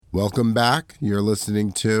Welcome back. You're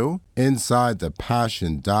listening to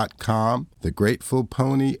InsideThePassion.com, The Grateful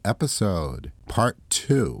Pony episode, part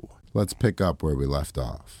 2. Let's pick up where we left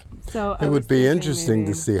off. So it would be interesting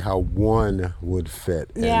to see how one would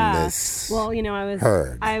fit in this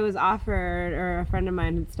herd. I was offered, or a friend of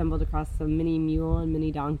mine had stumbled across some mini mule and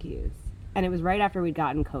mini donkeys. And it was right after we'd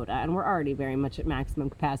gotten Coda, and we're already very much at maximum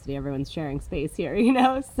capacity. Everyone's sharing space here,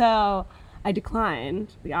 So I declined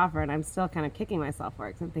the offer, and I'm still kind of kicking myself for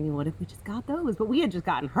it because I'm thinking, what if we just got those? But we had just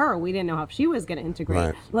gotten her. We didn't know how she was going to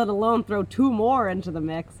integrate, let alone throw 2 more into the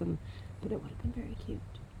mix. But it would have been very cute.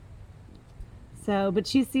 So, but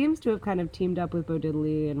she seems to have kind of teamed up with Bo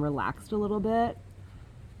Diddley and relaxed a little bit.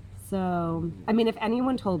 So, I mean, if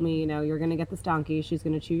anyone told me, you're going to get this donkey, she's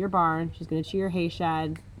going to chew your barn, she's going to chew your hay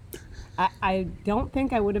shed, I don't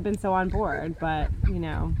think I would have been so on board, but,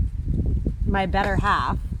 my better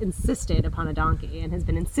half insisted upon a donkey and has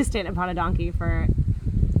been insistent upon a donkey for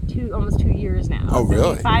almost 2 years now. Oh, so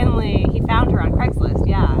really? He found her on Craigslist,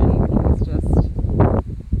 yeah, and he was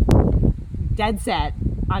just dead set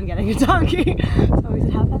on getting a donkey. So we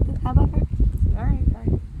said, how about her? All right.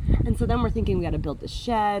 And so then we're thinking we got to build the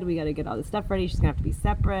shed, we got to get all this stuff ready, she's going to have to be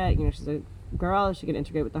separate, she's a girl, is she going to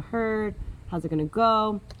integrate with the herd, how's it going to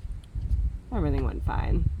go? Everything went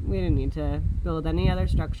fine. We didn't need to build any other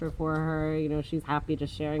structure for her. She's happy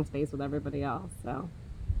just sharing space with everybody else. So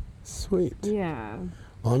sweet. Yeah.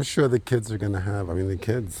 Well, I'm sure the kids are going to have.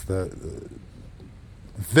 The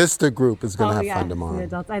Vista group is going to have fun tomorrow. The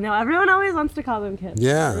adults. I know everyone always wants to call them kids.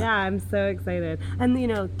 Yeah. Yeah, I'm so excited.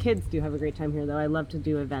 And kids do have a great time here, though. I love to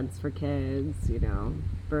do events for kids.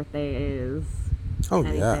 Birthdays. Oh,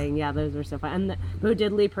 anything. Yeah, those are so fun. And Bo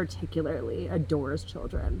Diddley particularly adores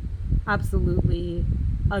children. Absolutely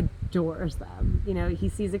adores them. He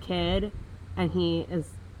sees a kid and he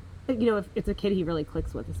is, if it's a kid he really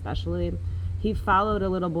clicks with, especially. He followed a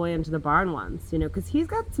little boy into the barn once, because he's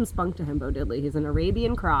got some spunk to him, Bo Diddley. He's an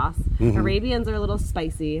Arabian cross. Mm-hmm. Arabians are a little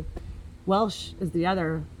spicy. Welsh is the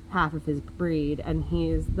other half of his breed, and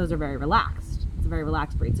those are very relaxed. It's a very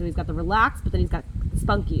relaxed breed. So he's got the relaxed, but then he's got the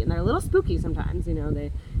spunky, and they're a little spooky sometimes.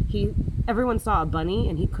 Everyone saw a bunny,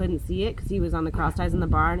 and he couldn't see it because he was on the cross ties in the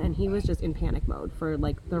barn, and he was just in panic mode for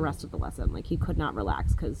the rest of the lesson. He could not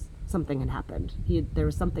relax because something had happened. There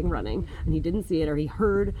was something running, and he didn't see it, or he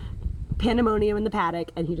heard pandemonium in the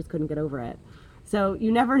paddock, and he just couldn't get over it. So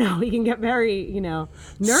you never know. He can get very,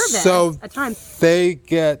 nervous at times. They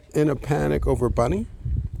get in a panic over bunny?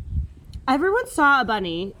 Everyone saw a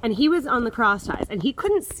bunny, and he was on the cross ties, and he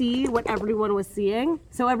couldn't see what everyone was seeing.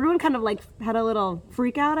 So everyone kind of had a little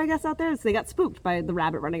freak out, I guess, out there. So they got spooked by the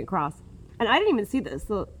rabbit running across. And I didn't even see this.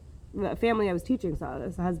 The family I was teaching saw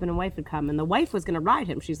this. The husband and wife had come, and the wife was going to ride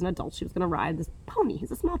him. She's an adult. She was going to ride this pony.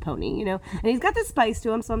 He's a small pony, and he's got this spice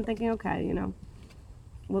to him. So I'm thinking, okay,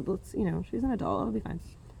 well, let's, she's an adult. It'll be fine.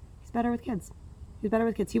 He's better with kids.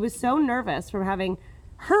 He was so nervous from having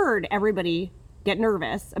heard everybody get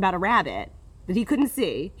nervous about a rabbit that he couldn't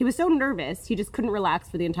see. He was so nervous, he just couldn't relax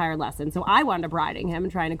for the entire lesson. So I wound up riding him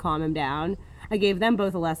and trying to calm him down. I gave them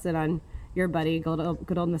both a lesson on your buddy, good old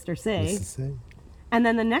Mr. C. And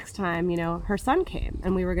then the next time, her son came,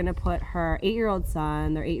 and we were going to put her 8-year-old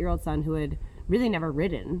son, their 8-year-old son, who had really never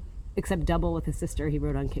ridden, except double with his sister. He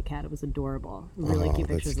rode on Kit Kat. It was adorable. Really cute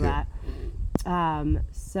pictures of that.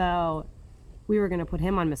 So we were going to put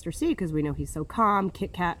him on Mr. C because we know he's so calm.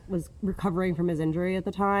 Kit Kat was recovering from his injury at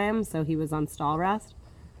the time, so he was on stall rest.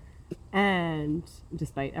 And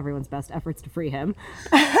despite everyone's best efforts to free him.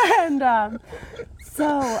 And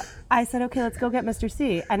so I said, okay, let's go get Mr.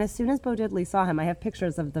 C. And as soon as Bo Diddley saw him, I have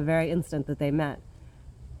pictures of the very instant that they met.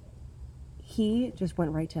 He just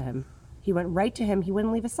went right to him. He went right to him. He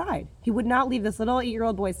wouldn't leave his side. He would not leave this little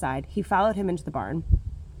 8-year-old boy's side. He followed him into the barn.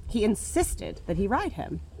 He insisted that he ride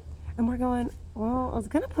him. And we're going, well, I was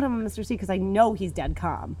going to put him on Mr. C because I know he's dead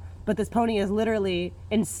calm. But this pony is literally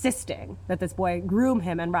insisting that this boy groom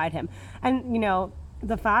him and ride him. And,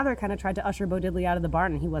 the father kind of tried to usher Bo Diddley out of the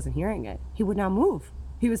barn, and he wasn't hearing it. He would not move.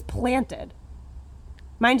 He was planted.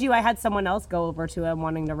 Mind you, I had someone else go over to him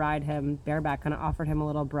wanting to ride him bareback, kind of offered him a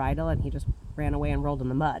little bridle, and he just ran away and rolled in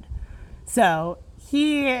the mud. So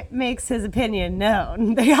he makes his opinion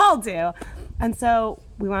known. They all do. And so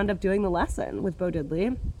we wound up doing the lesson with Bo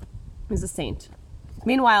Diddley. He's a saint.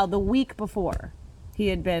 Meanwhile, the week before, he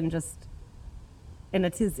had been just in a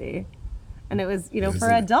tizzy. And it was, for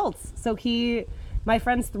adults. So my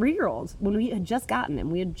friend's 3-year-old, when we had just gotten him,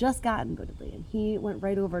 Bo Diddley, and he went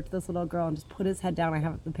right over to this little girl and just put his head down. I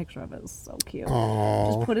have the picture of it. It was so cute.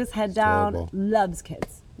 Aww, just put his head down. adorable. Loves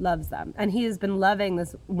kids. loves them. And he has been loving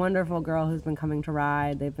this wonderful girl who's been coming to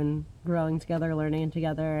ride. They've been growing together, learning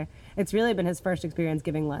together. It's really been his first experience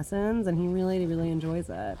giving lessons, and he really, really enjoys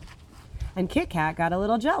it. And Kit Kat got a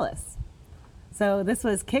little jealous. So this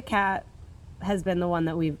was Kit Kat has been the one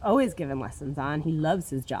that we've always given lessons on. He loves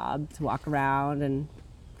his job to walk around and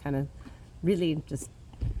kind of really just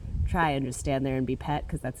try and just stand there and be pet,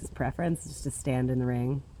 because that's his preference, just to stand in the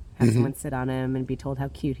ring, have someone sit on him and be told how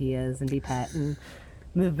cute he is and be pet and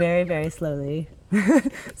move very, very slowly.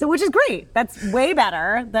 So, which is great. That's way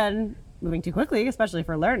better than moving too quickly, especially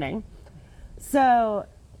for learning. So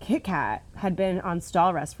Kit Kat had been on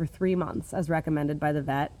stall rest for 3 months as recommended by the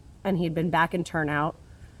vet, and he'd been back in turnout.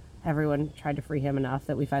 Everyone tried to free him enough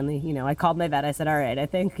that we finally, I called my vet. I said, all right, I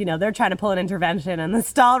think, they're trying to pull an intervention in the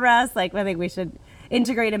stall rest. Like, I think we should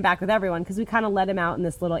integrate him back with everyone, because we kind of let him out in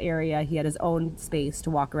this little area. He had his own space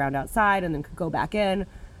to walk around outside and then could go back in.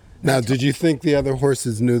 Now, did you think the other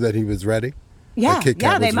horses knew that he was ready? Yeah, Kit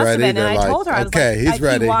Kat they was must ready. have been. And They're I told her, I was okay, like, he's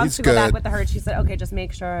ready. He wants He's to good. go back with the herd. She said, okay, just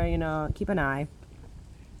make sure, keep an eye.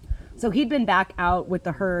 So he'd been back out with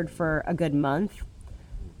the herd for a good month.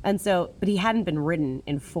 But he hadn't been ridden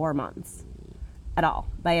in 4 months at all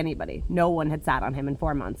by anybody. No one had sat on him in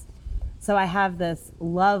 4 months. So I have this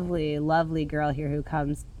lovely, lovely girl here who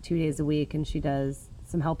comes 2 days a week, and she does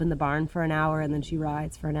some help in the barn for an hour, and then she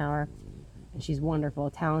rides for an hour. And she's wonderful,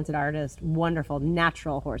 talented artist, wonderful,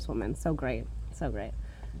 natural horsewoman. So great, so great.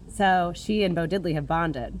 So she and Bo Diddley have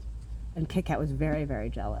bonded, and Kit Kat was very, very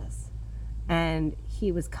jealous. And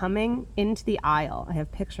he was coming into the aisle. I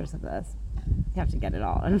have pictures of this. You have to get it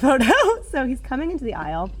all in photo. So he's coming into the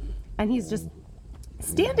aisle, and he's just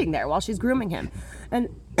standing there while she's grooming him. And,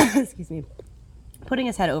 excuse me, putting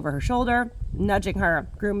his head over her shoulder, nudging her,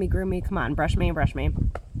 groom me, come on, brush me.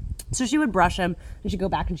 So she would brush him, and she'd go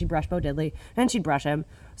back and she'd brush Bo Diddley, and she'd brush him.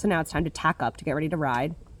 So now it's time to tack up to get ready to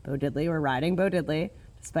ride. Bo Diddley, we're riding Bo Diddley,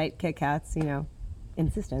 despite Kit Kat's,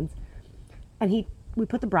 insistence. And we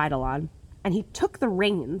put the bridle on, and he took the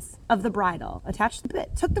reins of the bridle, attached to the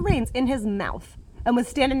bit, took the reins in his mouth, and was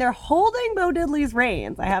standing there holding Bo Diddley's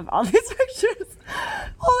reins. I have all these pictures,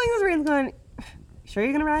 holding his reins, going, sure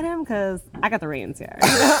you're going to ride him? Because I got the reins here.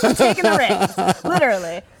 I'm taking the reins,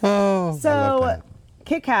 literally. Oh, so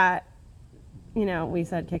Kit Kat, we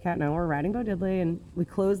said, Kit Kat, no, we're riding Bo Diddley, and we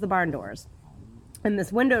closed the barn doors. And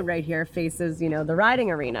this window right here faces, the riding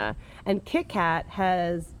arena. And Kit Kat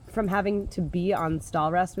has, from having to be on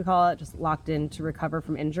stall rest, we call it, just locked in to recover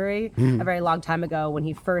from injury, a very long time ago when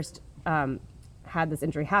he first had this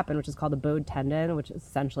injury happen, which is called a bowed tendon, which is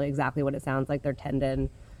essentially exactly what it sounds like. Their tendon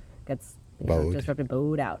gets disrupted,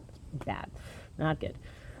 bowed out. Bad. Not good.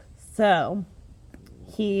 So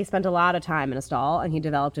he spent a lot of time in a stall, and he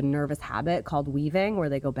developed a nervous habit called weaving, where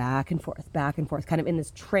they go back and forth, kind of in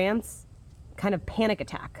this trance, kind of panic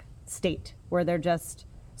attack state, where they're just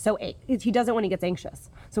he does it when he gets anxious.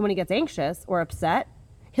 So when he gets anxious or upset,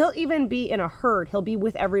 he'll even be in a herd. He'll be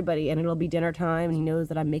with everybody, and it'll be dinner time, and he knows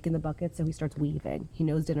that I'm making the bucket, so he starts weaving. He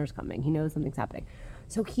knows dinner's coming. He knows something's happening.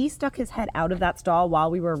 So he stuck his head out of that stall while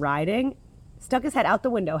we were riding, stuck his head out the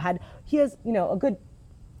window. He has, a good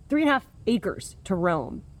 3.5 acres to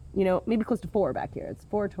roam. Maybe close to 4 back here. It's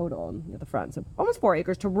 4 total at the front. So almost 4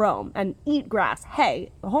 acres to roam and eat grass,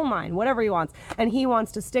 hay, the whole nine, whatever he wants. And he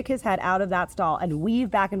wants to stick his head out of that stall and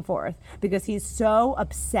weave back and forth because he's so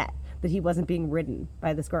upset that he wasn't being ridden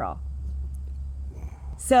by this girl.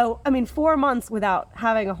 So, 4 months without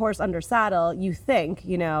having a horse under saddle, you think,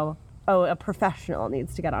 a professional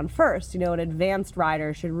needs to get on first. An advanced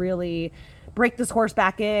rider should really break this horse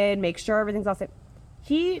back in, make sure everything's all safe.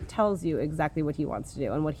 He tells you exactly what he wants to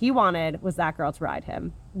do. And what he wanted was that girl to ride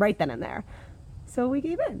him right then and there. So we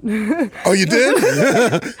gave in. Oh, you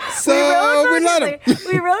did? So we let him.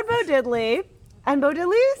 We rode Bo Diddley. And Bo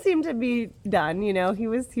Diddley seemed to be done.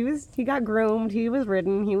 He got groomed. He was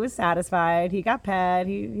ridden. He was satisfied. He got pet.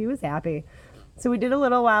 He was happy. So we did a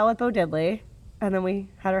little while with Bo Diddley. And then I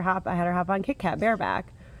had her hop on Kit Kat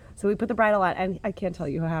bareback. So we put the bridle on, and I can't tell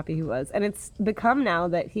you how happy he was. And it's become now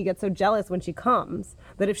that he gets so jealous when she comes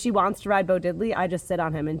that if she wants to ride Bo Diddley, I just sit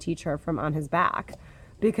on him and teach her from on his back,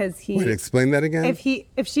 because he. Wait, explain that again.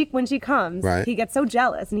 When she comes, right, he gets so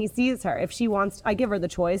jealous, and he sees her. If she wants, I give her the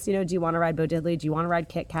choice. Do you want to ride Bo Diddley? Do you want to ride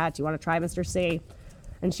Kit Kat? Do you want to try Mr. C?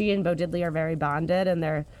 And she and Bo Diddley are very bonded, and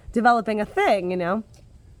they're developing a thing.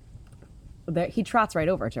 He trots right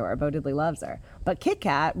over to her. Bo Diddley loves her. But Kit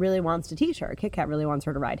Kat really wants to teach her. Kit Kat really wants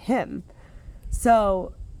her to ride him.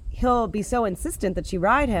 So he'll be so insistent that she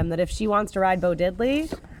ride him that if she wants to ride Bo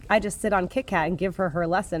Diddley, I just sit on Kit Kat and give her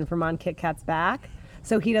lesson from on Kit Kat's back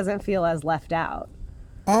so he doesn't feel as left out.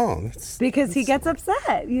 Oh, because he gets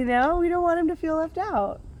upset, We don't want him to feel left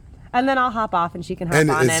out. And then I'll hop off and she can hop And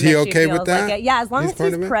on is him. he if she okay with feels like that? it. Yeah, as long He's as part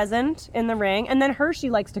he's of it? present in the ring. And then Hershey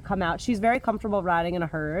likes to come out. She's very comfortable riding in a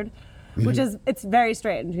herd, which is, it's very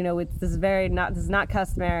strange. You know, this is not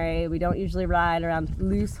customary. We don't usually ride around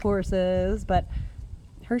loose horses, but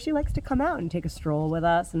Hershey likes to come out and take a stroll with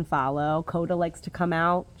us and follow. Coda likes to come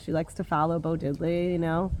out. She likes to follow Bo Diddley, you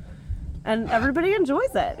know. And everybody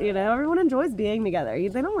enjoys it, you know. Everyone enjoys being together.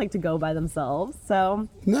 They don't like to go by themselves. So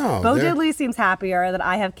No. Bo Diddley seems happier that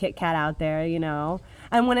I have Kit Kat out there, you know.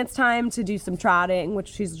 And when it's time to do some trotting, which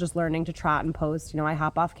she's just learning to trot and post, you know, I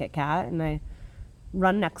hop off Kit Kat and I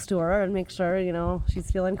run next to her and make sure, you know,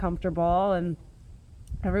 she's feeling comfortable. And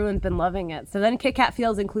everyone's been loving it. So then Kit Kat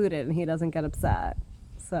feels included and he doesn't get upset.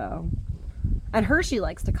 So, and Hershey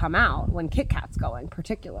likes to come out when Kit Kat's going,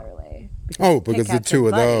 particularly. Because Kit the Kat's two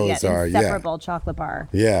of buddy, those are, inseparable chocolate bar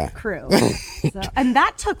Yeah. crew. So, and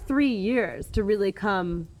that took 3 years to really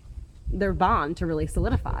come, their bond to really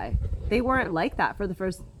solidify. They weren't like that for the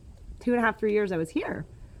first 2.5, 3 years I was here.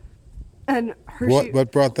 And Hershey,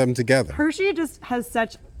 What brought them together? Hershey just has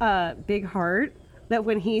such a big heart that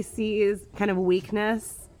when he sees kind of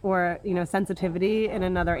weakness or, you know, sensitivity in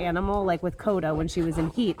another animal, like with Coda when she was in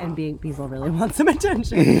heat and Beazle really wants some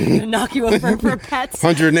attention, gonna knock you over for pets.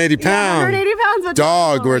 180 pounds. Yeah, 180 pounds. But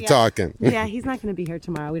Dog, we're yeah. talking. Yeah, he's not going to be here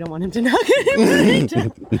tomorrow. We don't want him to knock anybody.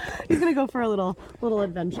 He's going to go for a little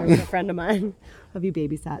adventure with a friend of mine. Have you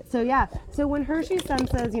babysat? So yeah, so when Hershey's son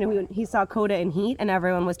says, you know, he saw Coda in heat and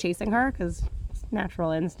everyone was chasing her because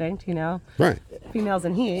natural instinct, you know. Right. Females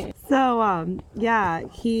in heat. So yeah,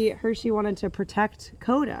 Hershey wanted to protect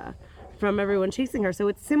Coda from everyone chasing her. So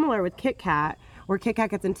it's similar with Kit Kat, where Kit Kat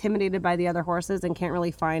gets intimidated by the other horses and can't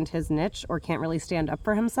really find his niche or can't really stand up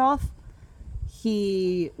for himself.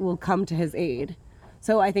 He will come to his aid.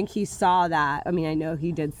 So I think he saw that. I mean, I know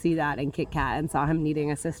he did see that in Kit Kat and saw him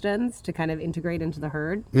needing assistance to kind of integrate into the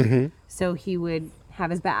herd. Mm-hmm. So he would have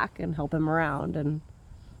his back and help him around and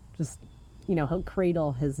just, you know, he'll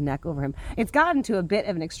cradle his neck over him. It's gotten to a bit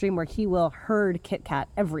of an extreme where he will herd Kit Kat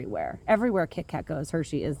everywhere. Everywhere Kit Kat goes,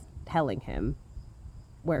 Hershey is telling him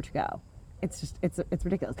where to go. It's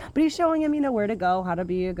ridiculous. But he's showing him, you know, where to go, how to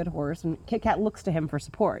be a good horse. And Kit Kat looks to him for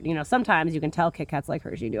support. You know, sometimes you can tell Kit Kat's like,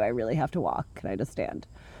 Hershey, do I really have to walk? Can I just stand?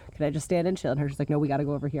 Can I just stand and chill? And Hershey's like, no, we got to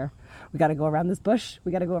go over here. We got to go around this bush.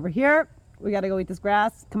 We got to go over here. We got to go eat this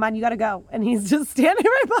grass. Come on, you got to go. And he's just standing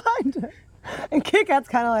right behind her. And Kit Kat's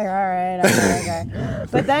kind of like, all right, okay.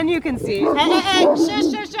 But then you can see, hey,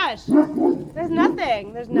 shush, shush, shush. There's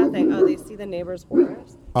nothing. Oh, they see the neighbor's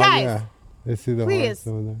horse. Oh, Guys, yeah. They see the please. horse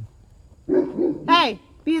over there. Hey,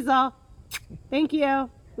 Beazle. Thank you.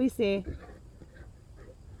 We see.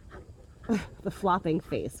 The flopping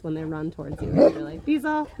face when they run towards you. You're like,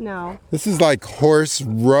 Beazle, no. This is like horse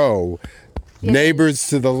row. It Neighbors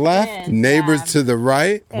to the left, is, neighbors yeah. to the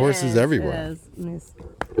right, It horses is, everywhere. It is. And there's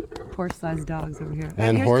horse-sized dogs over here.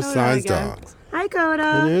 And here's horse-sized Coda again. dogs. Hi, And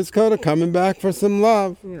Coda. here's Coda coming back for some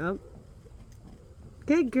love. Yep.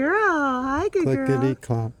 Good girl. Hi, good girl. Clickety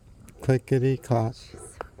clop, clickety clop.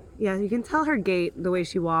 Yeah, you can tell her gait, the way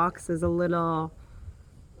she walks, is a little.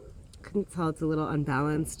 I can tell it's a little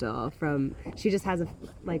unbalanced still. She just has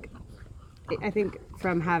I think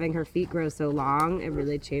from having her feet grow so long, it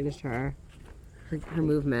really changed her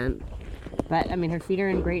movement. But I mean, her feet are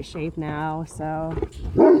in great shape now, so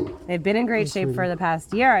they've been in great shape for the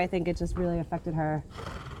past year. I think it just really affected her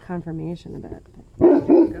conformation a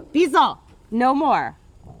bit. Beazle, no more.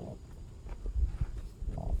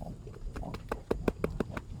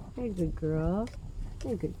 Hey, good girl.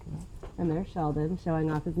 Hey, good girl. And there's Sheldon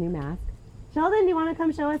showing off his new mask. Sheldon, do you want to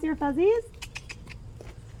come show us your fuzzies?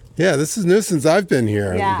 Yeah, this is new since I've been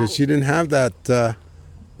here Yeah. because she didn't have that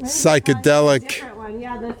It's psychedelic. a different one.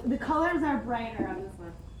 Yeah, the colors are brighter on this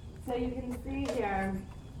one. So you can see here,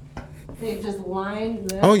 they've just lined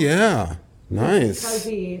this Oh yeah, nice.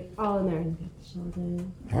 fuzzy all in there.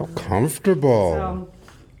 Sheldon. How comfortable.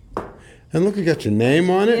 So, And look, you got your name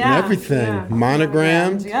on it yeah, and everything, yeah.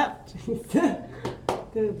 monogrammed. Yep.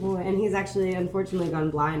 Good boy. And he's actually unfortunately gone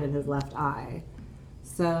blind in his left eye.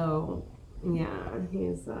 So, yeah,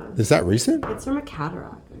 he's. Is that recent? It's from a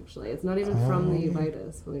cataract, actually. It's not even from the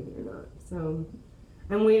uveitis, believe it or not. So,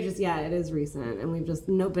 and we just, yeah, it is recent. And we've just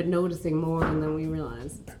been noticing more, and then we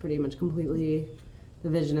realized it's pretty much completely, the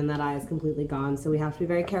vision in that eye is completely gone. So we have to be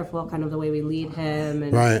very careful, kind of the way we lead him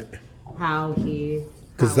and Right. how he.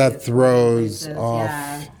 Because how he that gets throws places. off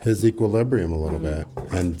Yeah. his equilibrium a little bit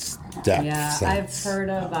and depth Yeah, sense. I've heard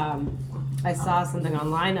of, I saw something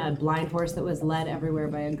online, a blind horse that was led everywhere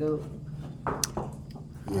by a goat.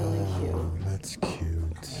 Really cute. Oh, that's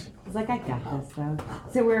cute. It's like, I got this though.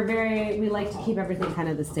 So we like to keep everything kind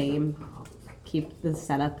of the same. keep the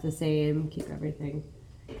setup the same, keep everything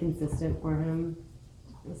consistent for him,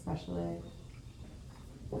 especially.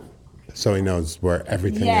 So he knows where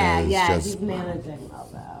everything is. He's managing well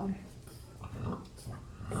though.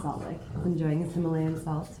 Salt Lake, enjoying his Himalayan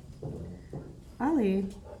salt. Ollie.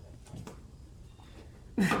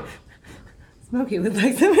 Smokey would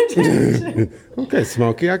like some attention. Okay,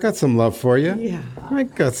 Smokey, I got some love for you. Yeah. I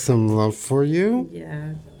got some love for you.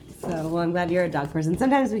 Yeah. So, well, I'm glad you're a dog person.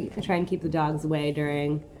 Sometimes we try and keep the dogs away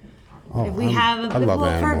during. If we have I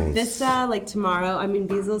love for animals. Vista, like tomorrow, I mean,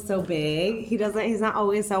 Beasel's so big. He's not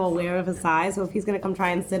always so aware of his size. So if he's going to come try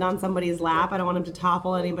and sit on somebody's lap, I don't want him to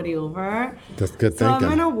topple anybody over. That's good So thinking.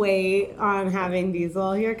 I'm going to wait on having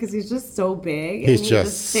Beasel here because he's just so big. He's and he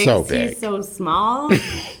just thinks so big. He's so small.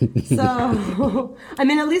 So, I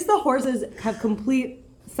mean, at least the horses have complete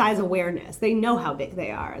size awareness. They know how big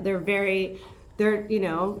they are. They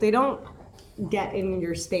don't get in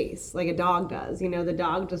your space like a dog does. The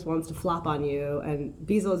dog just wants to flop on you, and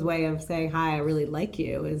Beasel's way of saying hi, I really like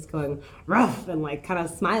you, is going rough and like kind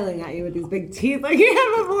of smiling at you with these big teeth like he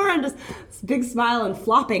had before, and just this big smile and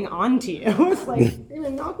flopping onto you. It's like, you're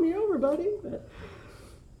gonna knock me over, buddy. But,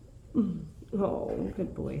 oh,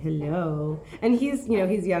 good boy. Hello. And he's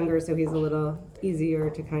younger, so he's a little easier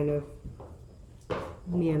to kind of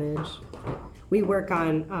manage. We work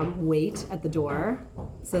on wait at the door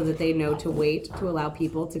so that they know to wait to allow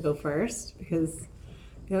people to go first, because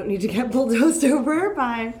you don't need to get bulldozed over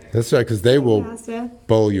by. That's right, because they will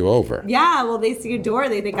bowl you over. Yeah, well, they see a door.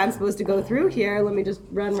 They think I'm supposed to go through here. Let me just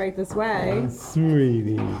run right this way.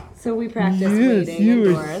 Sweetie. So we practice waiting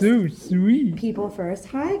indoors. So sweet. People first.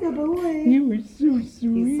 Hi, good boy. You were so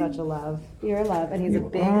sweet. He's such a love. You're a love. And he's a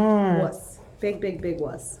big wuss. Big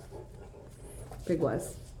wuss. Big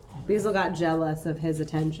wuss. Beasel got jealous of his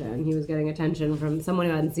attention. He was getting attention from someone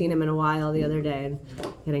who hadn't seen him in a while the other day, and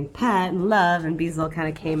getting pet and love. And Beasel kind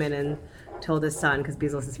of came in and told his son, because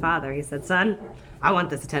Beasel's his father, he said, son, I want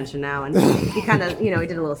this attention now. And he kind of, he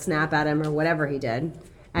did a little snap at him or whatever he did.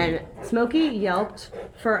 And Smokey yelped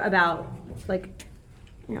for about, a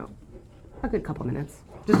good couple minutes.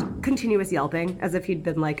 Just continuous yelping, as if he'd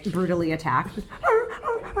been, brutally attacked.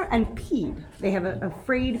 And peed. They have a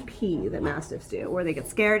frayed pee that Mastiffs do, where they get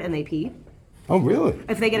scared and they pee. Oh, really?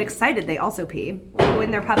 If they get excited, they also pee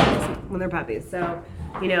when they're puppies. So,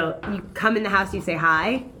 you come in the house, you say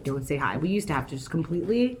hi, don't say hi. We used to have to just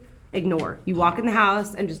completely ignore. You walk in the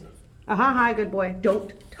house and just, hi, good boy.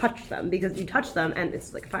 Don't touch them, because you touch them and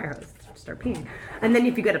it's like a fire hose. Start peeing. And then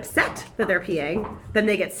if you get upset that they're peeing, then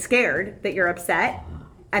they get scared that you're upset,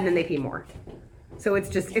 and then they pee more. So it's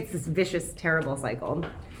this vicious, terrible cycle.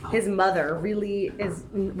 His mother really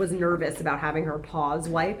was nervous about having her paws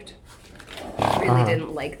wiped. Really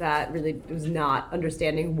didn't like that. Really was not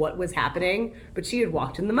understanding what was happening. But she had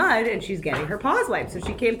walked in the mud and she's getting her paws wiped. So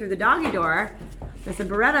she came through the doggy door. I said,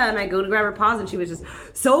 Beretta, and I go to grab her paws, and she was just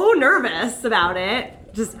so nervous about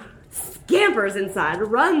it. Just scampers inside,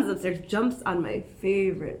 runs upstairs, jumps on my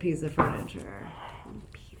favorite piece of furniture, and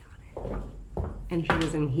peed on it. And she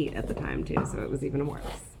was in heat at the time too, so it was even worse.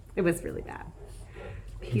 It was really bad.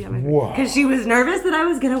 Because she was nervous that I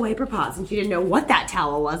was going to wipe her paws, and she didn't know what that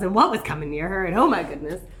towel was and what was coming near her, and oh my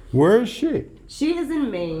goodness. Where is she? She is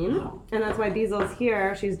in Maine, and that's why Beasel's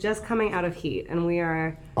here. She's just coming out of heat, and we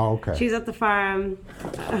are... Oh, okay. She's at the farm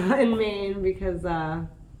in Maine because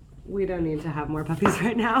we don't need to have more puppies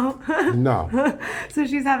right now. No. So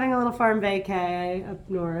she's having a little farm vacay up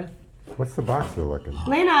north. What's the box you're looking?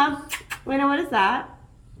 Lena, what is that?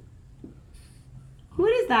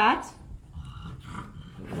 What is that?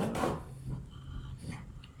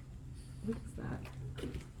 What is that?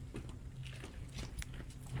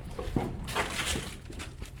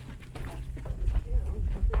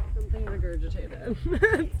 Something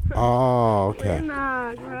regurgitated. Oh, okay.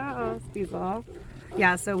 Lena, gross. Beasel.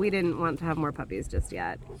 Yeah, so we didn't want to have more puppies just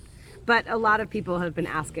yet. But a lot of people have been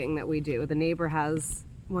asking that we do. The neighbor has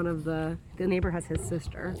the neighbor has his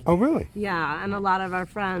sister. Oh, really? Yeah, and a lot of our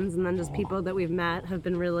friends and then just people that we've met have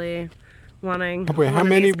been really wanting. Oh, wait, how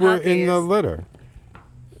many were in the litter?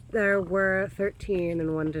 There were 13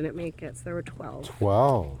 and one didn't make it, so there were 12.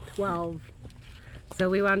 12. So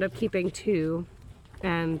we wound up keeping 2,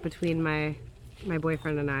 and between my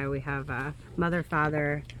boyfriend and I, we have mother,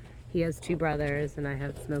 father. He has 2 brothers, and I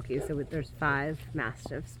have Smokey, so there's 5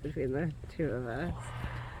 Mastiffs between the 2 of us.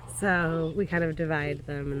 So we kind of divide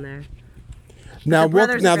them in there. Now,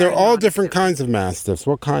 they're they're all different kinds of Mastiffs.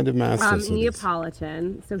 What kind of Mastiffs are these?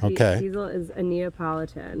 Neapolitan. So Beasel is a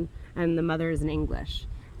Neapolitan, and the mother is an English.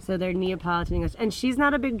 So they're Neapolitan English. And she's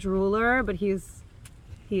not a big drooler, but he is.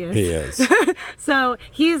 He is. So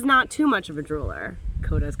he's not too much of a drooler.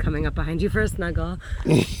 Coda's coming up behind you for a snuggle.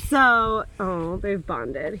 So, they've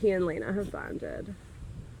bonded. He and Lena have bonded.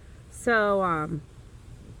 So,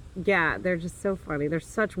 yeah, they're just so funny. They're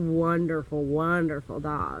such wonderful, wonderful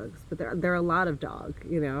dogs. But they're a lot of dog,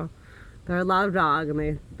 you know. They're a lot of dog, and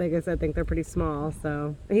they, like I said, think they're pretty small.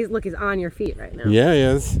 So, he's on your feet right now. Yeah, he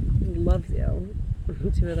is. He loves you.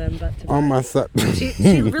 Two of them, but On my side. she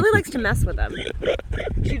really likes to mess with them.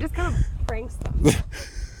 She just kind of pranks them.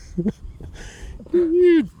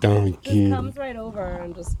 You donkey. Just comes right over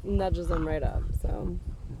and just nudges them right up. So.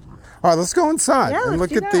 All right, let's go inside Yeah, and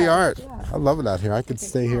let's look do at the that. art. Yeah. I love it out here. I could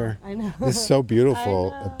stay here. I know. It's so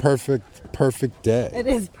beautiful. I know. A perfect day. It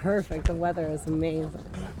is perfect. The weather is amazing.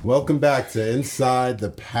 Welcome back to Inside the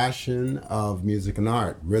Passion of Music and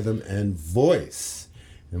Art, Rhythm and Voice.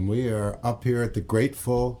 And we are up here at the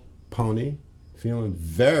Grateful Pony, feeling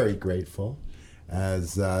very grateful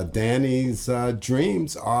as Danny's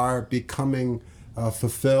dreams are becoming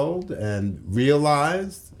fulfilled and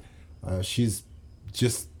realized. She's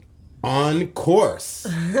just on course.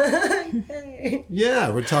 Yeah,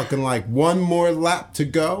 we're talking like one more lap to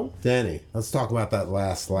go. Danny, let's talk about that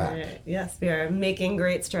last lap. Yes, we are making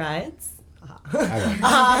great strides.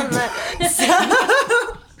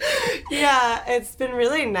 Yeah, it's been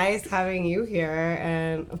really nice having you here,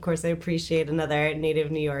 and of course I appreciate another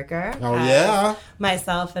native New Yorker. Oh, yeah?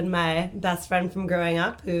 Myself and my best friend from growing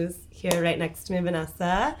up, who's here right next to me,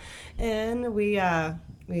 Vanessa, and we I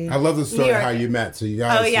love the story how you met, so you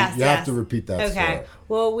guys you have to repeat that story. Okay.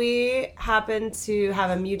 Well, we happened to have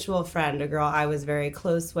a mutual friend, a girl I was very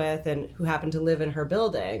close with and who happened to live in her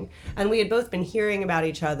building. And we had both been hearing about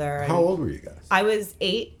each other. How old were you guys? I was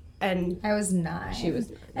 8 and I was 9. She was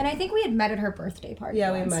 9. And I think we had met at her birthday party.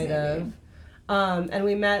 Yeah, we once, might maybe. have. And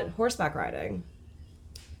we met horseback riding.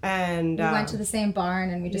 And We went to the same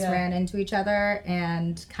barn and we just yeah. ran into each other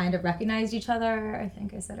and kind of recognized each other. I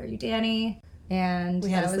think I said, "Are you Danny?" And We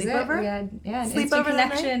had that a was sleepover? it. We had an Sleepover instant that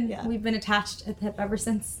night? connection. Yeah. We've been attached at the hip ever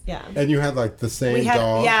since. yeah. And you had like the same We had,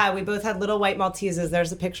 dog? yeah, we both had little white Maltesers.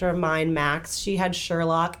 There's a picture of mine, Max. She had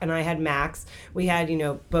Sherlock, and I had Max. We had,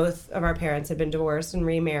 both of our parents had been divorced and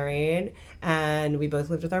remarried, and we both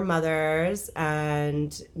lived with our mothers,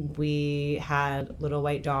 and we had little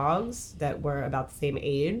white dogs that were about the same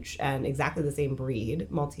age and exactly the same breed,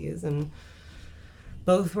 Maltese, and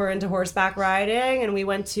both were into horseback riding, and we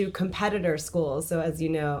went to competitor schools. So as you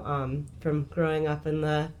know, from growing up in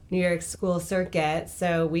the New York school circuit,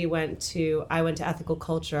 so I went to ethical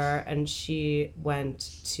culture, and she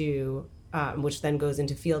went to, which then goes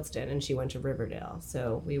into Fieldston, and she went to Riverdale.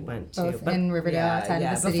 So we went to... Both in Riverdale, outside of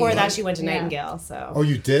the city. Before that, she went to Yeah. Nightingale, so... Oh,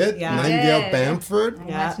 you did? Yeah. Nightingale did. Bamford? I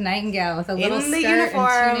Yeah. went to Nightingale with a little In the skirt uniform.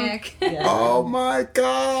 and tunic Yeah. Oh my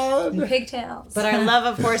God. and pigtails. But our love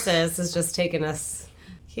of horses has just taken us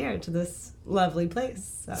here to this lovely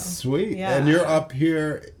place. So. Sweet. Yeah. And you're up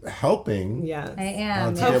here helping. Yes. I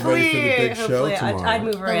am. To get ready for the big show hopefully tomorrow. I'd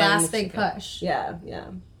move her The in. last big push. Yeah, yeah.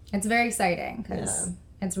 It's very exciting because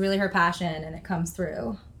Yeah. it's really her passion and it comes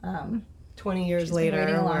through. 20 years She's been later.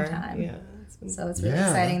 waiting a long we're- time. Yeah. It's been, So it's really Yeah.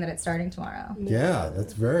 exciting that it's starting tomorrow. Yeah,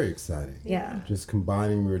 that's very exciting. Yeah. Just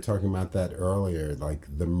combining, we were talking about that earlier, like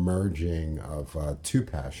the merging of two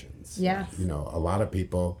passions. Yes. A lot of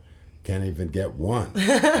people can't even get one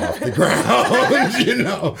off the ground,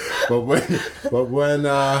 But when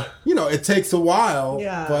it takes a while.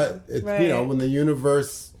 Yeah, But right. when the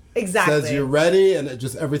universe Exactly. says you're ready, and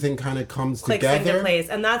everything kind of comes clicks together. into place.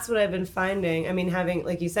 And that's what I've been finding. I mean, having,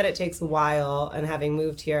 like you said, it takes a while, and having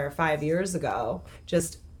moved here 5 years ago,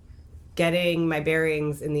 just getting my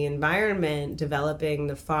bearings in the environment, developing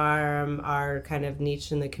the farm, our kind of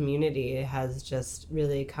niche in the community has just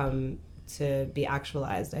really come to be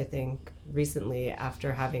actualized, I think, recently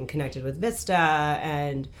after having connected with Vista,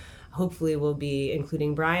 and hopefully we'll be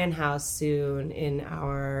including Brian House soon in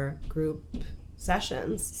our group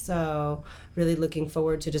sessions. So really looking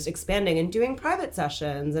forward to just expanding and doing private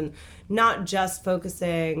sessions and not just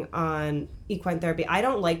focusing on equine therapy. I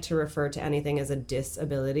don't like to refer to anything as a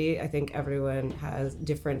disability. I think everyone has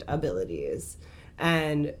different abilities.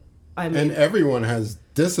 And I mean, And everyone has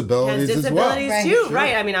disabilities, has disabilities as well. too,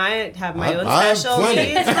 Right. right? I mean, I have my own I have special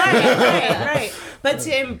plenty. needs, right. But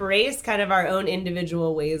to embrace kind of our own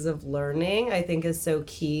individual ways of learning, I think is so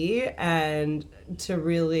key, and to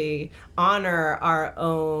really honor our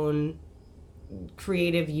own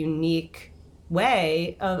creative, unique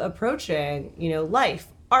way of approaching, life,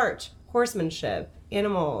 art, horsemanship,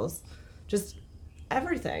 animals, just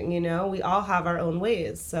everything. We all have our own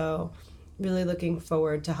ways. So really looking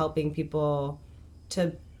forward to helping people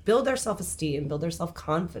to build their self-esteem, build their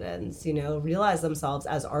self-confidence, realize themselves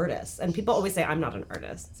as artists. And people always say, I'm not an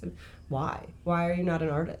artist. So why? Why are you not an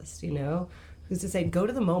artist, Who's to say, go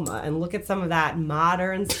to the MoMA and look at some of that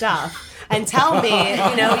modern stuff and tell me,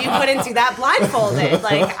 you couldn't do that blindfolded.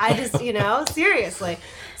 Like, I just, seriously.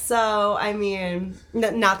 So, I mean,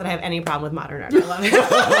 not that I have any problem with modern art. I love it.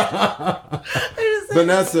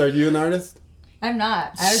 Vanessa, are you an artist? I'm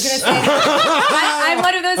not. I was going to say, I'm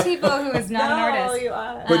one of those people who is not an artist. You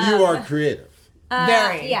are. But you are creative.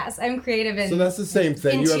 Very. Yes, I'm creative in So that's the same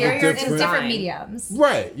thing. You have a interior different, in different mediums.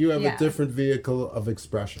 right. You have Yeah. a different vehicle of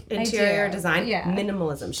expression. Interior do, design, yeah.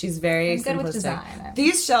 minimalism. She's very I'm good with simplistic. design.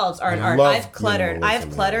 These shelves are an I art. love I've cluttered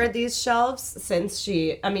minimalism. these shelves since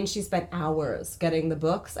she spent hours getting the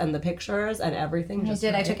books and the pictures and everything. I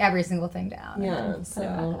did. I took every single thing down. Yeah. and put it So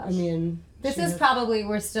back up. I mean, This is probably,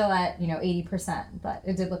 we're still at 80%, but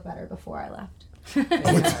it did look better before I left.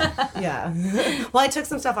 yeah. Well, I took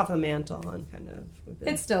some stuff off the mantle and kind of.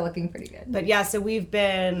 It's still looking pretty good. But yeah, so we've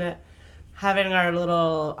been having our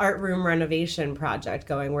little art room renovation project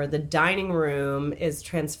going where the dining room is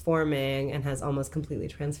transforming and has almost completely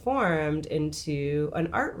transformed into an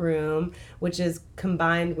art room, which is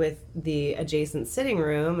combined with the adjacent sitting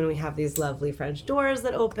room. And we have these lovely French doors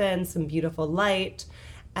that open, some beautiful light.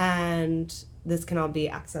 And this can all be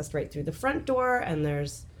accessed right through the front door. And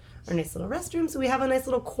there's our nice little restroom. So we have a nice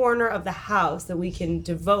little corner of the house that we can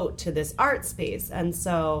devote to this art space. And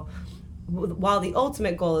so while the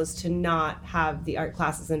ultimate goal is to not have the art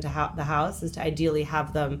classes into the house, is to ideally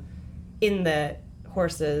have them in the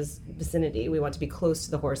horses' vicinity. We want to be close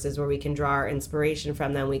to the horses where we can draw our inspiration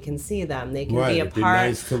from them. We can see them. They can Right, be a it'd be part,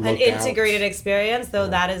 nice to an look integrated out. experience, though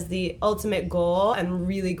that is the ultimate goal. I'm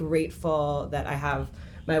really grateful that I have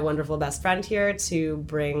my wonderful best friend here to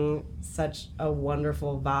bring such a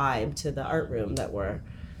wonderful vibe to the art rooms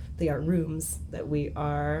that we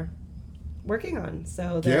are working on.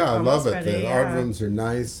 So they're Yeah, I love almost it. ready, The yeah. art rooms are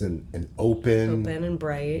nice and open. Open and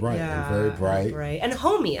bright. Right, and yeah, very bright. And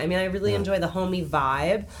homey. I mean, I really enjoy the homey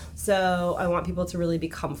vibe. So I want people to really be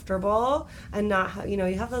comfortable and not, you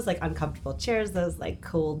have those like uncomfortable chairs, those like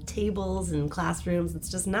cold tables in classrooms. It's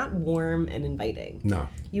just not warm and inviting. No.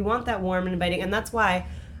 You want that warm and inviting. And that's why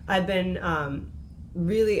I've been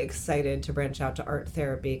really excited to branch out to art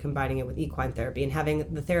therapy, combining it with equine therapy and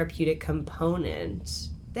having the therapeutic component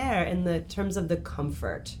there in the terms of the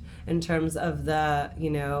comfort, in terms of the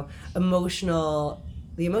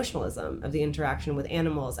emotionalism of the interaction with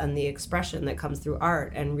animals and the expression that comes through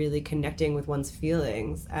art and really connecting with one's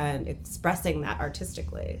feelings and expressing that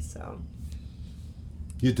artistically. So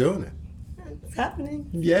You're doing it. it's happening.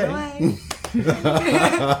 Yay.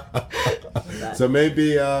 So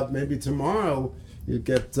maybe tomorrow you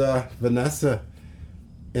get Vanessa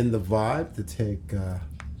in the vibe to take a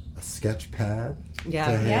sketch pad. Yeah.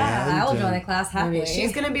 to Yeah, hand I'll join and- the class I happily. mean,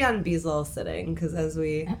 she's gonna be on Beazle sitting because as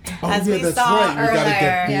we Oh, as yeah, we that's saw right. You gotta earlier,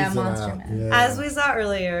 get Yeah, Beazle Monster out. Man. Yeah. as we saw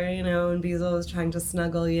earlier, when Beazle was trying to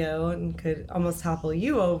snuggle you and could almost topple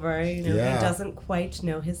you over, Yeah. he doesn't quite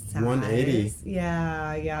know his size. 180.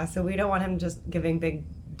 Yeah. So we don't want him just giving big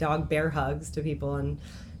dog bear hugs to people and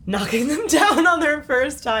knocking them down on their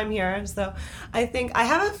first time here. So I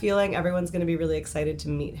have a feeling everyone's gonna be really excited to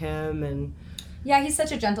meet him and. Yeah, he's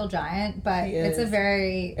such a gentle giant, but He it's a is.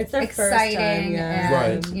 very It's their first exciting time, yeah.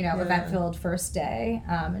 and Right. Yeah. event-filled first day.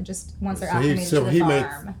 And just once they're So he- acclimated so to the he may-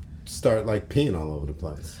 farm. Start like peeing all over the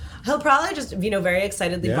place. He'll probably just, very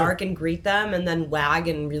excitedly Yeah. bark and greet them and then wag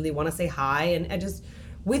and really want to say hi. And I just,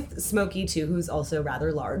 with Smokey too, who's also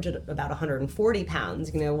rather large at about 140 pounds,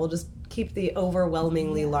 we'll just keep the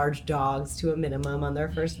overwhelmingly large dogs to a minimum on their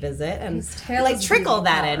first visit and His tail like is trickle really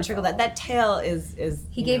that in, powerful. trickle that. That tail is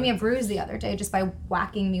He gave me a bruise the other day just by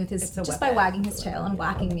whacking me with his, It's a just by weapon. wagging his tail and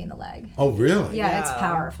whacking me in the leg. Oh, really? Yeah, it's Yeah.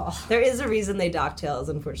 powerful. There is a reason they dock tails,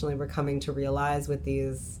 unfortunately, we're coming to realize with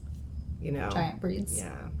these, Giant breeds.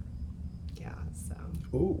 Yeah. Yeah, so,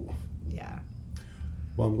 Ooh. yeah.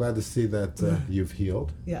 Well, I'm glad to see that you've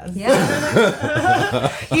healed. Yes. Yeah.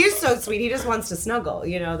 He's so sweet. He just wants to snuggle.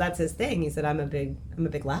 That's his thing. He said, "I'm a big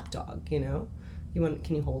lap dog." Can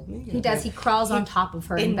you hold me? He does. He crawls on top of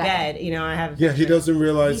her in bed. I have. Yeah, he doesn't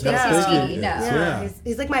realize He how thinks he's big he teeny, is. no. Yeah.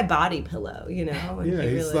 He's like my body pillow. And Yeah, he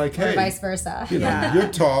he's really- like, or hey, vice versa. Yeah. you're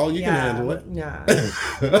tall, you Yeah. can handle it. Yeah.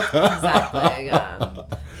 Exactly. Yeah.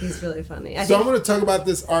 He's really funny. So I'm going to talk about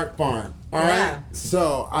this art barn. All right. Yeah.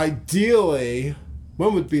 So ideally,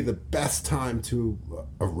 when would be the best time to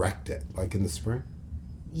erect it? Like in the spring?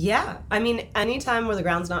 Yeah. I mean, anytime where the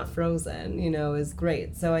ground's not frozen, is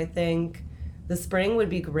great. So I think the spring would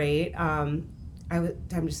be great. I'm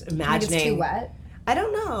just Like imagining. it's too wet. I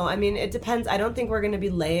don't know. I mean, it depends. I don't think we're going to be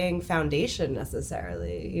laying foundation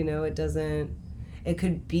necessarily. You know, it doesn't. It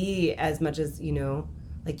could be as much as, you know,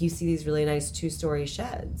 like you see these really nice 2-story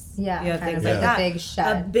sheds. Yeah, you know, kind things of like like that. a big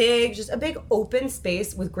shed. Just a big open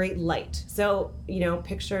space with great light. So, you know,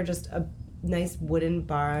 picture just a nice wooden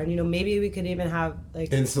barn. You know, maybe we could even have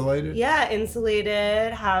like Insulated? Yeah,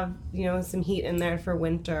 insulated. Have, you know, some heat in there for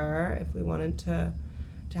winter if we wanted to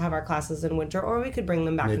have our classes in winter, or we could bring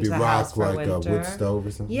them back Maybe into the house rock for like a winter. wood stove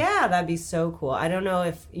or something? Yeah, that'd be so cool. I don't know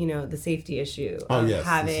if, you know, the safety issue Oh, of yes, this is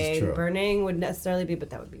having true. burning would necessarily be, but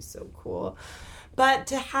that would be so cool. But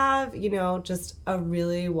to have, you know, just a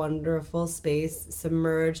really wonderful space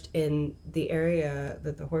submerged in the area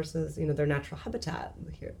that the horses, you know, their natural habitat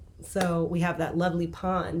here. So we have that lovely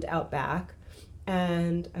pond out back.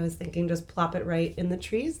 And I was thinking just plop it right in the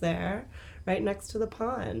trees there, right next to the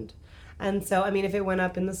pond. And so, I mean, if it went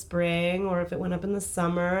up in the spring or if it went up in the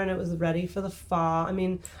summer and it was ready for the fall, I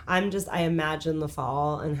mean, I imagine the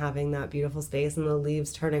fall and having that beautiful space and the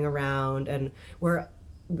leaves turning around. And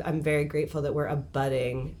I'm very grateful that we're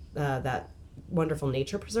abutting that wonderful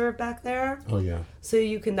nature preserve back there. Oh, yeah. So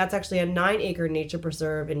that's actually a 9-acre nature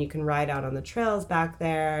preserve, and you can ride out on the trails back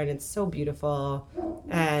there, and it's so beautiful.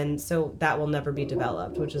 And so that will never be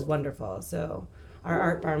developed, which is wonderful. So our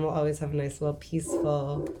art barn will always have a nice little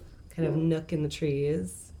peaceful kind of nook in the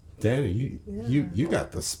trees. Danny, you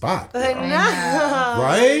got the spot. I girl. know.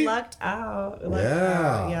 Right? Lucked out.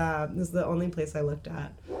 Yeah. Yeah. This is the only place I looked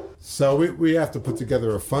at. So we have to put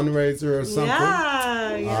together a fundraiser or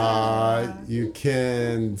something. Yeah. You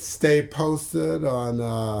can stay posted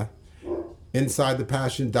on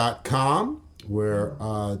InsideThePassion.com, where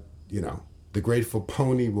you know, the Grateful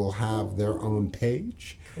Pony will have their own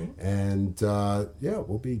page, and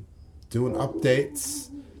we'll be doing updates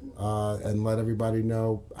and let everybody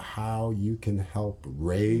know how you can help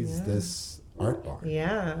raise this art barn.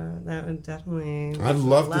 Yeah, that would definitely. I'd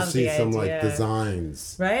love to see the some like idea.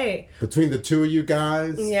 designs. Right. Between the two of you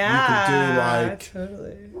guys, Yeah. you could do like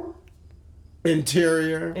totally.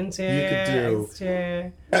 interior, you could do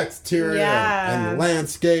exterior. exterior Yeah. and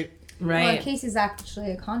landscape. Well, Right. Casey's actually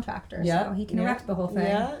a contractor, Yep. so he can Yep. erect the whole thing.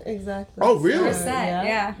 Yeah, exactly. Oh, really? We're set,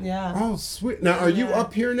 yeah. Yeah. Oh, sweet. Now, are you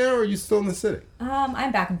up here now, or are you still in the city?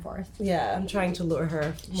 I'm back and forth. Yeah, I'm trying to lure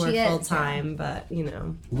her more She is, full time, but you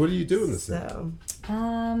know. What do you do in the city? So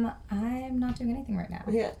I'm not doing anything right now.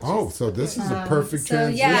 yeah. Oh, so this is a perfect So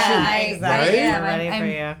transition. yeah, Exactly. yeah, We're ready I'm for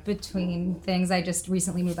you. between things. I just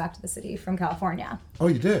recently moved back to the city from California. Oh,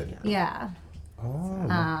 you did? Yeah,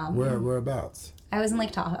 Oh, whereabouts? I was in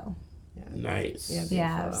Lake Tahoe. Nice.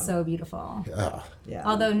 Yeah, it was so beautiful. Yeah.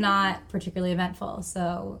 Although not particularly eventful.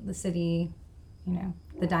 So the city, you know,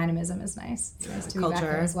 the dynamism is nice. It's nice to be back Culture.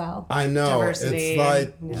 there as well. I know. Diversity. It's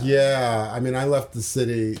like, I mean, I left the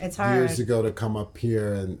city It's hard. years ago to come up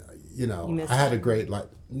here, and, you know, You miss I had a it? great life.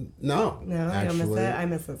 No, No, you actually. don't miss it. I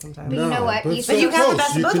miss it sometimes. But you know what? but East- so But you have the close.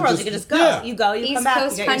 best of both can worlds. You can just go. Yeah. You go, you East come back,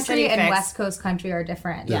 Coast you get your country city and fix. West Coast country are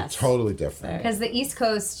different. They're Yes. totally different. Because the East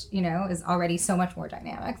Coast, you know, is already so much more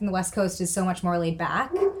dynamic, and the West Coast is so much more laid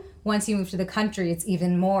back. Once you move to the country, it's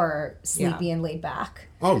even more sleepy and laid back.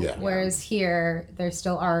 Oh, yeah. Whereas here, there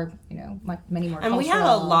still are, you know, many more. And we have a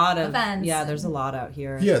cultural lot of events. Yeah, there's a lot out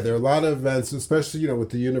here. Yeah, there are a lot of events, especially, you know,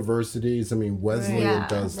 with the universities. I mean, Wesleyan Yeah,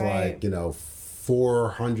 does right. like, you know,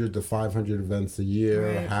 400 to 500 events a year,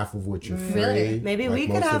 Right. half of which are free. Really? Maybe like we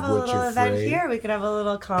could most have of a which little are event free. here. We could have a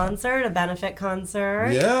little concert, a benefit concert.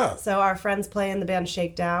 Yeah. So our friends play in the band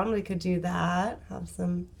Shakedown. We could do that. Have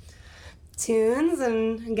some tunes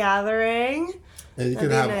and gathering. And you can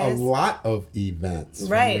That'd have be nice. a lot of events.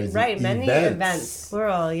 Right, fundraising right. Many events,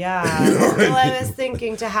 plural. Yeah. Well, I was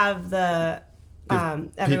thinking to have the everyone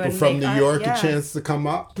People from make New art, York yeah. a chance to come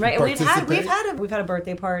up. Right, and we've participate. had a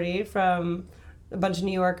birthday party from a bunch of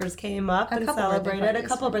New Yorkers came up and couple birthday celebrated. A parties,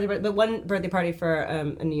 couple of birthday parties, but one birthday party for a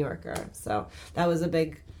New Yorker. So that was a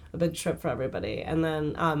big trip for everybody. And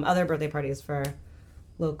then other birthday parties for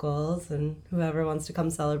locals and whoever wants to come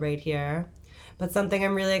celebrate here. But something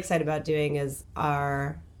I'm really excited about doing is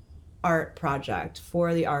our art project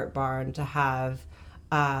for the Art Barn, to have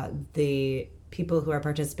the people who are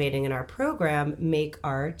participating in our program make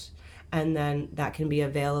art, and then that can be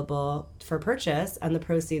available for purchase, and the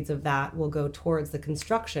proceeds of that will go towards the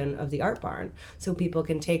construction of the Art Barn. So people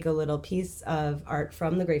can take a little piece of art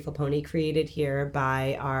from the Grateful Pony created here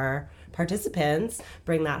by our participants,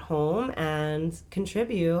 bring that home and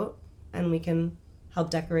contribute, and we can help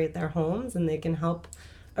decorate their homes, and they can help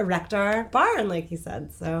erect our barn, like you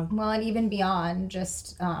said. So Well, and even beyond,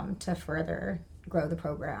 just to further grow the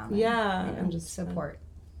program. Yeah, and and just support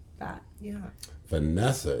that. Yeah.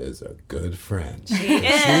 Vanessa is a good friend. She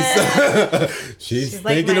is. She's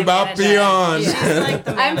like thinking my about manager. beyond. She's like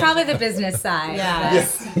the I'm manager. probably the business side. Yeah.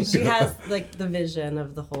 She has like the vision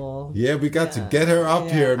of the whole. Yeah, we got to get her up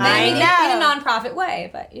here, man. I know. In a nonprofit way,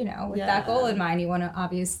 but with Yeah. that goal in mind, you want to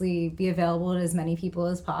obviously be available to as many people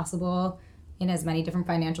as possible in as many different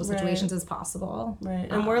financial situations as possible. Right.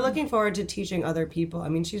 And we're looking forward to teaching other people. I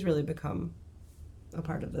mean, she's really become a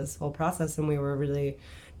part of this whole process, and we were really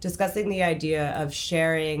discussing the idea of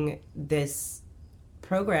sharing this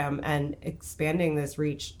program and expanding this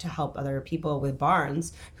reach to help other people with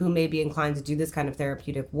barns who may be inclined to do this kind of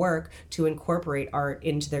therapeutic work to incorporate art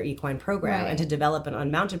into their equine program and to develop an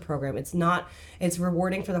unmounted program. It's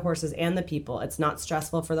rewarding for the horses and the people. It's not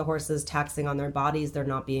stressful for the horses, taxing on their bodies. They're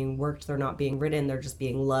not being worked, they're not being ridden, they're just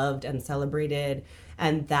being loved and celebrated.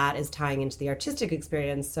 And that is tying into the artistic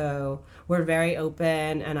experience. So we're very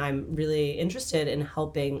open, and I'm really interested in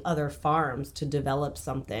helping other farms to develop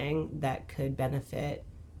something that could benefit,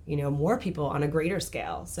 more people on a greater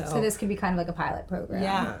scale. So this could be kind of like a pilot program.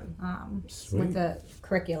 Yeah. With the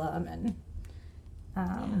curriculum, and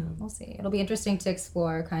we'll see. It'll be interesting to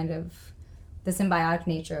explore kind of the symbiotic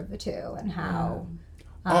nature of the two and how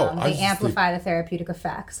they amplify the therapeutic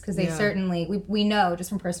effects, because they certainly, we know just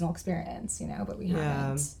from personal experience, but we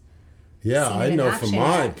haven't. Yeah, seen I it in know from action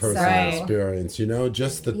my yet, personal so- experience,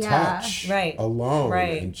 just the touch alone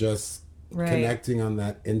and just connecting on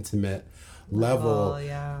that intimate level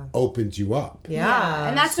opens you up. Yeah.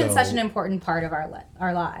 And that's been So- such an important part of our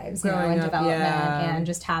lives, Growing and up, development, yeah. and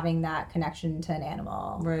just having that connection to an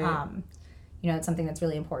animal. Right. It's something that's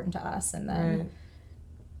really important to us. And then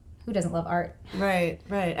who doesn't love art? Right.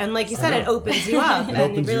 And like you said, it opens you up. It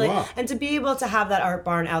and opens you really, up. And to be able to have that art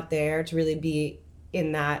barn out there, to really be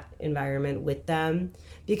in that environment with them.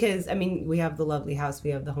 Because, we have the lovely house,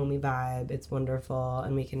 we have the homey vibe, it's wonderful,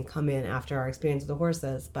 and we can come in after our experience with the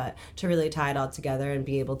horses, but to really tie it all together and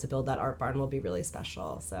be able to build that art barn will be really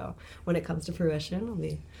special. So when it comes to fruition, it'll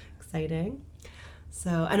be exciting.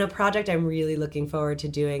 So, and a project I'm really looking forward to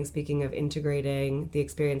doing, speaking of integrating the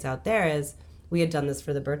experience out there, is we had done this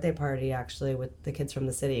for the birthday party, actually, with the kids from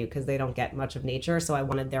the city, because they don't get much of nature, so I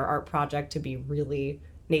wanted their art project to be really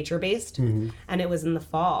nature-based, and it was in the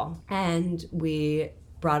fall. And we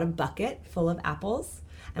brought a bucket full of apples,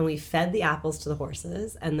 and we fed the apples to the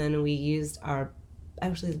horses, and then we used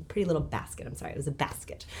actually a pretty little basket, it was a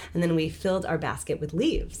basket, and then we filled our basket with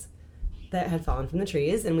leaves that had fallen from the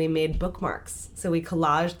trees, and we made bookmarks. So we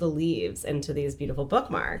collaged the leaves into these beautiful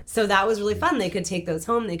bookmarks. So that was really fun. They could take those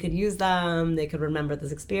home, they could use them, they could remember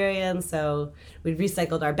this experience. So we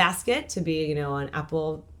recycled our basket to be, an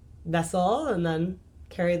apple vessel, and then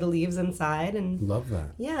carry the leaves inside. And Love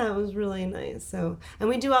that. yeah, it was really nice. So, and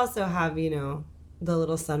we do also have, the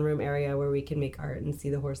little sunroom area where we can make art and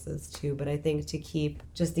see the horses too. But I think to keep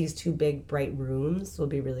just these two big bright rooms will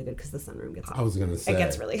be really good, because the sunroom gets hot. I was going to say. It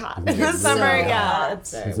gets really hot in It the gets summer. so Yeah, hot.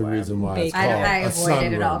 it's very There's a warm. reason why it's Bacon. called I a avoid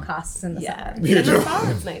it at all sunroom. costs in the Yeah, summer. You in do? the fall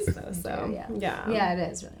it's nice though. So Yeah. Yeah,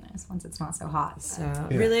 it is really nice once it's not so hot. So Yeah,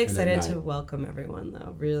 really and at excited to night. welcome everyone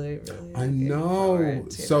though. Really. I looking know.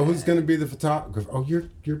 forward to So who's it. going to be the photographer? Oh, you're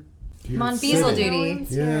I'm on sitting. Beazle duty. No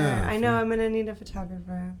one's Yeah. here. I know. I'm gonna need a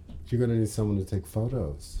photographer. You're going to need someone to take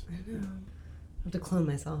photos. I have to clone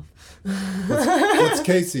myself. What's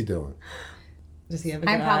Casey doing? Does he have a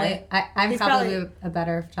good I'm eye? I'm He's probably probably- a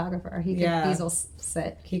better photographer. He could Yeah. Beazle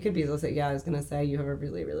sit. He could be. Yeah, I was gonna say you have a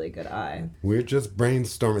really, really good eye. We're just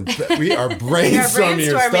brainstorming. We are brainstorming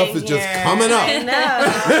here. Stuff is just here. coming up.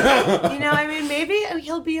 I know. Maybe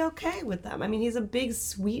he'll be okay with them. He's a big,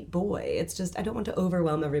 sweet boy. It's just I don't want to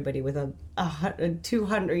overwhelm everybody with a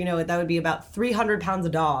 200. That would be about 300 pounds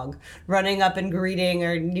of dog running up and greeting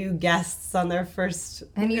our new guests on their first.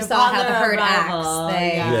 And you saw upon how the their herd arrival. acts.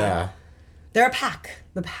 They- Yeah. They're a pack.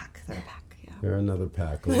 They're a pack. Yeah. They're another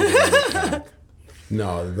pack.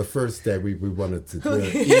 No, the first day we wanted to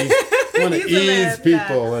ease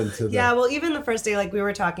people into the... Yeah, well, even the first day, like we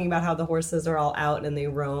were talking about how the horses are all out and they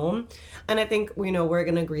roam. And I think, we're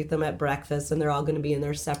going to greet them at breakfast and they're all going to be in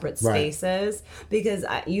their separate spaces. Because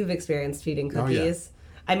you've experienced feeding cookies.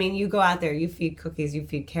 Oh, yeah. You go out there, you feed cookies, you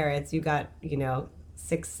feed carrots, you got,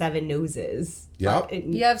 6-7 noses. Yep.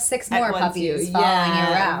 You have 6 At more once puppies you- following yeah,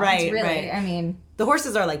 you around. right, Really, right. The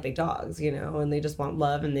horses are like big dogs, and they just want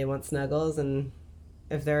love and they want snuggles, and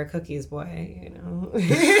if they're a cookies boy,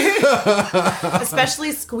 Especially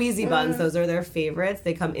squeezy buns, those are their favorites.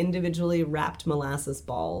 They come individually wrapped molasses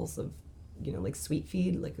balls of, like sweet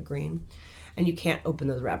feed, like a grain. And you can't open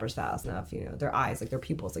those wrappers fast enough, their eyes, like their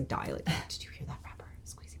pupils, like dilate. Did you hear that wrapper?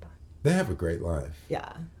 Squeezy bun. They have a great life.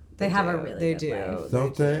 Yeah. They have a really They good do. life.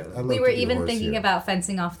 Don't they? I love We to were be a even horse thinking here. about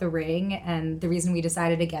fencing off the ring, and the reason we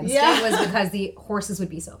decided against Yeah. it was because the horses would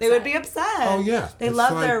be so upset. They would be upset. Oh, yeah. They It's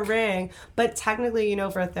love their like- ring. But technically, you know,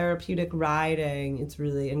 for therapeutic riding, it's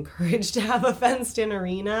really encouraged to have a fenced in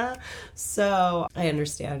arena. So I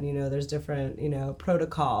understand, you know, there's different, you know,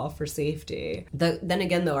 protocol for safety. Then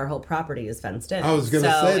again, though, our whole property is fenced in. I was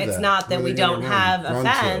gonna so say it's that. not that Where we they gonna don't run- have a run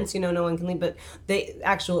to? fence, you know, no one can leave. But the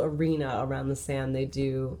actual arena around the sand, they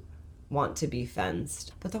do want to be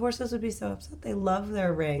fenced. But the horses would be so upset. They love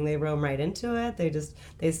their ring. They roam right into it.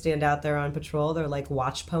 They stand out there on patrol. They're like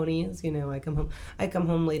watch ponies. You know, I come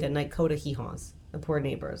home late at night, coda hee-haws. The poor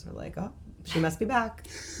neighbors are like, oh, she must be back.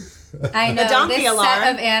 I know, donkey this alarm.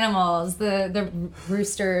 set of animals, the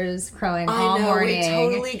roosters crowing all morning. We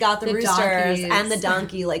totally got the roosters donkeys. and the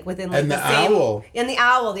donkey like within like And the same owl. and the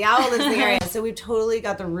owl. The owl lives in the area, so we totally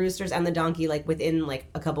got the roosters and the donkey like within like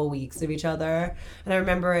a couple weeks of each other. And I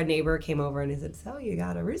remember a neighbor came over and he said, "So you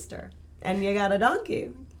got a rooster and you got a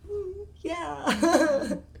donkey."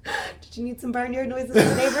 Yeah. Did you need some barnyard noises in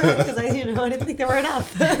the neighborhood? Because I didn't think there were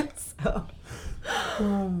enough. So.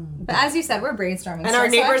 But as you said, we're brainstorming. And our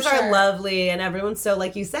neighbors are lovely, and everyone's so,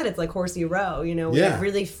 like you said, it's like Horsey Row, you know, we're Yeah.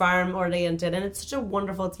 really farm oriented, and it's such a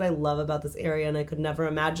wonderful, it's what I love about this area, and I could never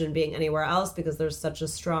imagine being anywhere else because there's such a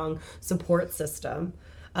strong support system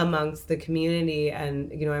amongst the community.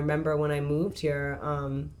 And, you know, I remember when I moved here,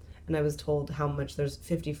 and I was told how much there's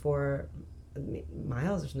 54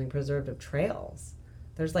 miles or something preserved of trails.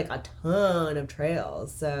 There's like a ton of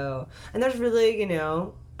trails. So, and there's really, you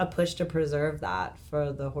know, a push to preserve that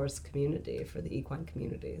for the horse community, for the equine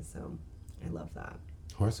community. So I love that.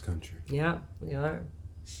 Horse country. Yeah, we are.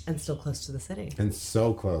 And still close to the city. And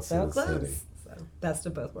so close So to the close. city. So best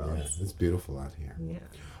of both Yeah, worlds. it's beautiful out here. Yeah.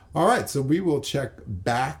 All right, so we will check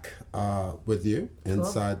back with you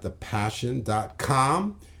inside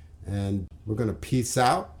thepassion.com. And we're going to peace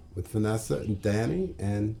out with Vanessa and Danny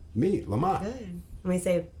and me, Lamont. Good. And we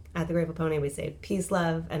say, at the Grateful Pony, we say peace,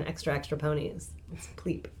 love, and extra, extra ponies. It's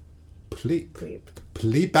pleep. Pleep. Pleep.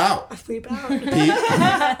 Pleep out. Pleep out. Peep.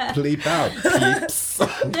 Pleep out. Peeps.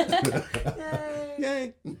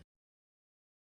 Yay.